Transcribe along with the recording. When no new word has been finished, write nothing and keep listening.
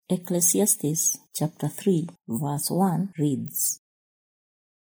Ecclesiastes chapter 3 verse 1 reads,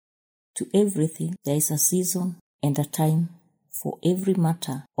 "To everything there is a season and a time for every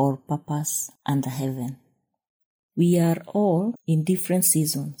matter or purpose under heaven." We are all in different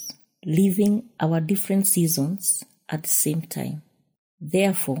seasons, living our different seasons at the same time.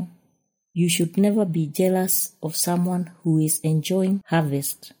 Therefore, you should never be jealous of someone who is enjoying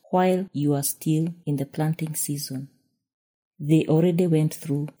harvest while you are still in the planting season. They already went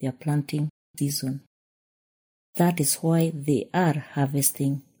through their planting season. That is why they are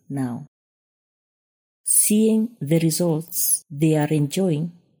harvesting now. Seeing the results they are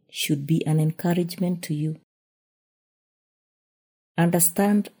enjoying should be an encouragement to you.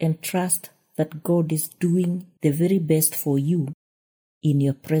 Understand and trust that God is doing the very best for you in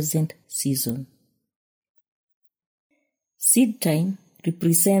your present season. Seed time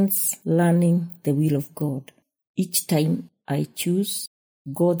represents learning the will of God. Each time I choose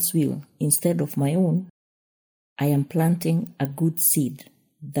God's will instead of my own, I am planting a good seed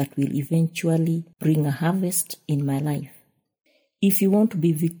that will eventually bring a harvest in my life. If you want to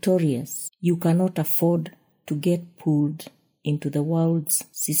be victorious, you cannot afford to get pulled into the world's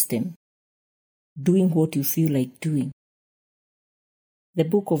system, doing what you feel like doing. The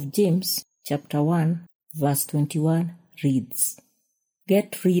book of James, chapter 1, verse 21 reads,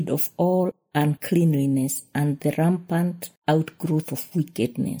 "Get rid of all uncleanliness and the rampant outgrowth of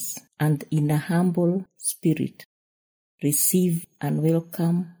wickedness, and in a humble spirit receive and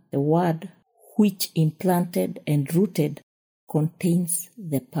welcome the word which implanted and rooted contains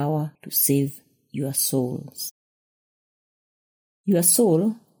the power to save your souls." Your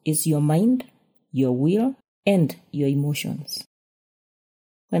soul is your mind, your will, and your emotions.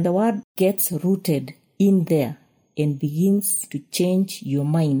 When the word gets rooted in there and begins to change your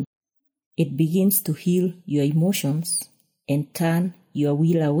mind, it begins to heal your emotions and turn your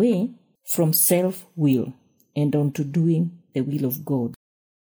will away from self-will and onto doing the will of God.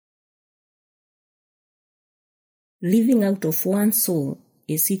 Living out of one's soul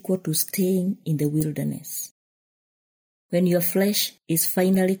is equal to staying in the wilderness. When your flesh is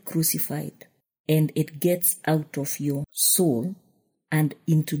finally crucified and it gets out of your soul and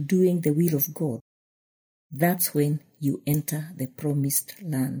into doing the will of God, that's when you enter the promised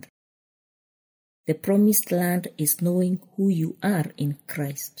land. The promised land is knowing who you are in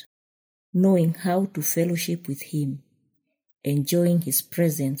Christ, knowing how to fellowship with Him, enjoying His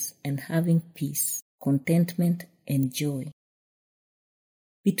presence and having peace, contentment, and joy.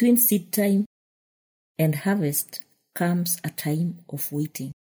 Between seed time and harvest comes a time of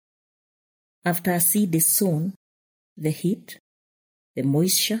waiting. After a seed is sown, the heat, the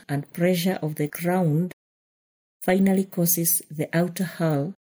moisture and pressure of the ground finally causes the outer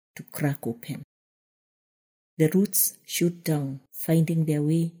hull to crack open. The roots shoot down, finding their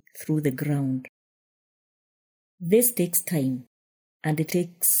way through the ground. This takes time, and it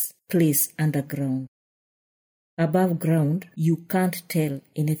takes place underground. Above ground, you can't tell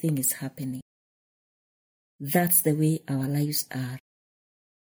anything is happening. That's the way our lives are.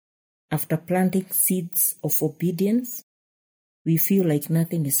 After planting seeds of obedience, we feel like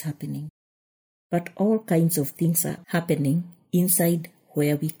nothing is happening. But all kinds of things are happening inside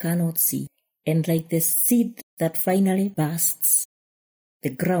where we cannot see. And like the seed that finally bursts the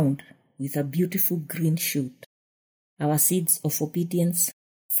ground with a beautiful green shoot, our seeds of obedience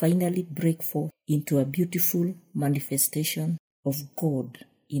finally break forth into a beautiful manifestation of God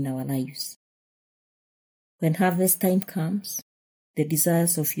in our lives. When harvest time comes, the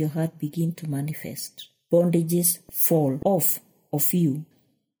desires of your heart begin to manifest. Bondages fall off of you,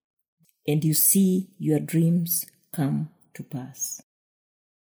 and you see your dreams come to pass.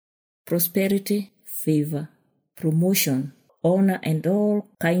 Prosperity, favor, promotion, honor, and all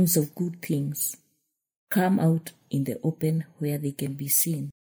kinds of good things come out in the open where they can be seen.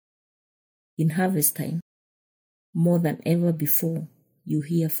 In harvest time, more than ever before, you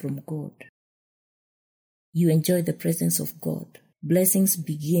hear from God. You enjoy the presence of God. Blessings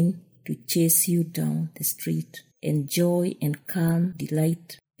begin to chase you down the street, and joy and calm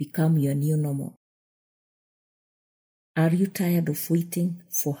delight become your new normal. Are you tired of waiting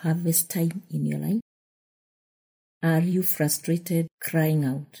for harvest time in your life? Are you frustrated, crying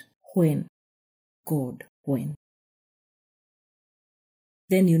out, "When? God, when?"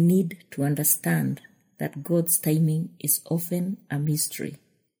 Then you need to understand that God's timing is often a mystery.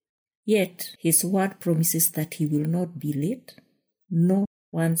 Yet His word promises that He will not be late, not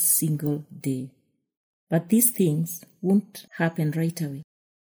one single day. But these things won't happen right away.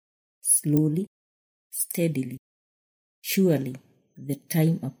 Slowly, steadily, surely the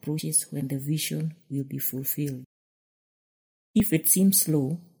time approaches when the vision will be fulfilled. If it seems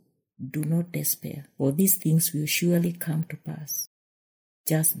slow, Do not despair, for these things will surely come to pass.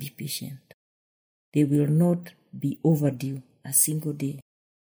 Just be patient. They will not be overdue a single day.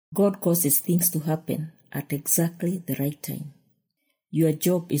 God causes things to happen at exactly the right time. Your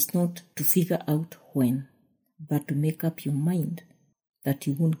job is not to figure out when, but to make up your mind that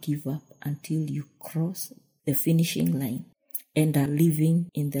you won't give up until you cross the finishing line and are living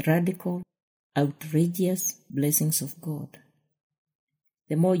in the radical, outrageous blessings of God.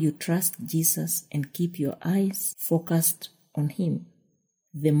 The more you trust Jesus and keep your eyes focused on Him,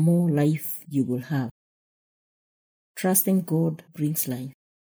 the more life you will have. Trusting God brings life.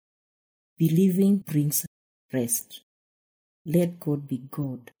 Believing brings rest. Let God be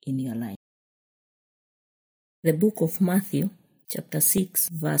God in your life. The book of Matthew, chapter 6,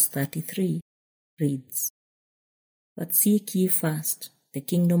 verse 33 reads, "But seek ye first the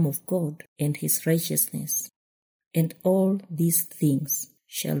kingdom of God and His righteousness, and all these things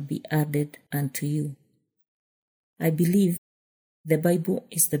shall be added unto you." I believe the Bible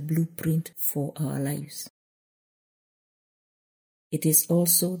is the blueprint for our lives. It is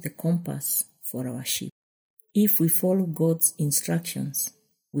also the compass for our ship. If we follow God's instructions,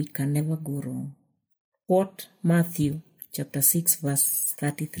 we can never go wrong. What Matthew chapter 6 verse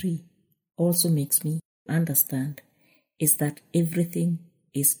 33 also makes me understand is that everything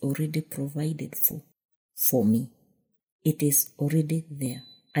is already provided for me. It is already there.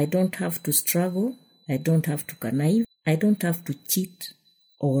 I don't have to struggle. I don't have to connive. I don't have to cheat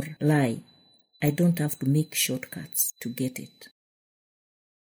or lie. I don't have to make shortcuts to get it.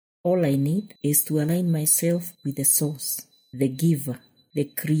 All I need is to align myself with the source, the giver, the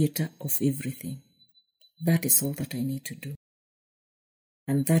creator of everything. That is all that I need to do.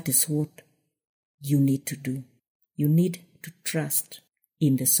 And that is what you need to do. You need to trust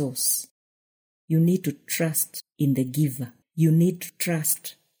in the source. You need to trust in the giver. You need to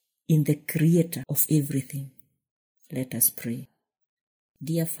trust in the creator of everything. Let us pray.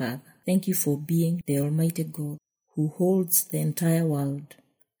 Dear Father, thank you for being the Almighty God who holds the entire world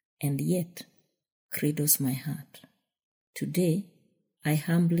and yet cradles my heart. Today, I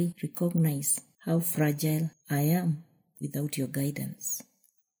humbly recognize how fragile I am without your guidance,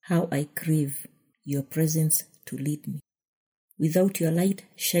 how I crave your presence to lead me. Without your light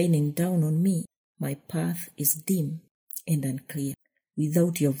shining down on me, my path is dim and unclear.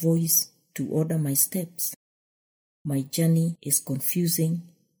 Without your voice to order my steps, my journey is confusing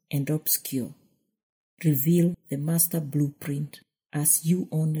and obscure. Reveal the master blueprint as you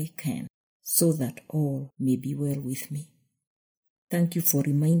only can, so that all may be well with me. Thank you for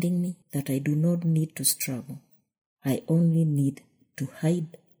reminding me that I do not need to struggle. I only need to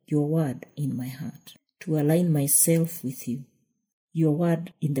hide your word in my heart, to align myself with you. Your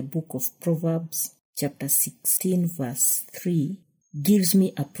word in the book of Proverbs, chapter 16, verse 3, gives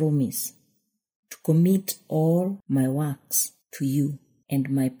me a promise to commit all my works to you, and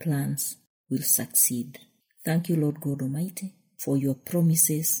my plans will succeed. Thank you, Lord God Almighty, for your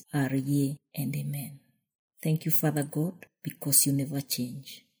promises are yea and amen. Thank you, Father God, because you never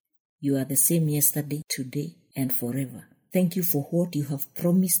change. You are the same yesterday, today, and forever. Thank you for what you have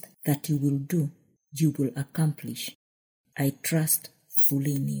promised that you will do, you will accomplish. I trust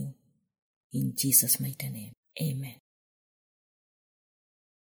fully in you. In Jesus' mighty name, amen.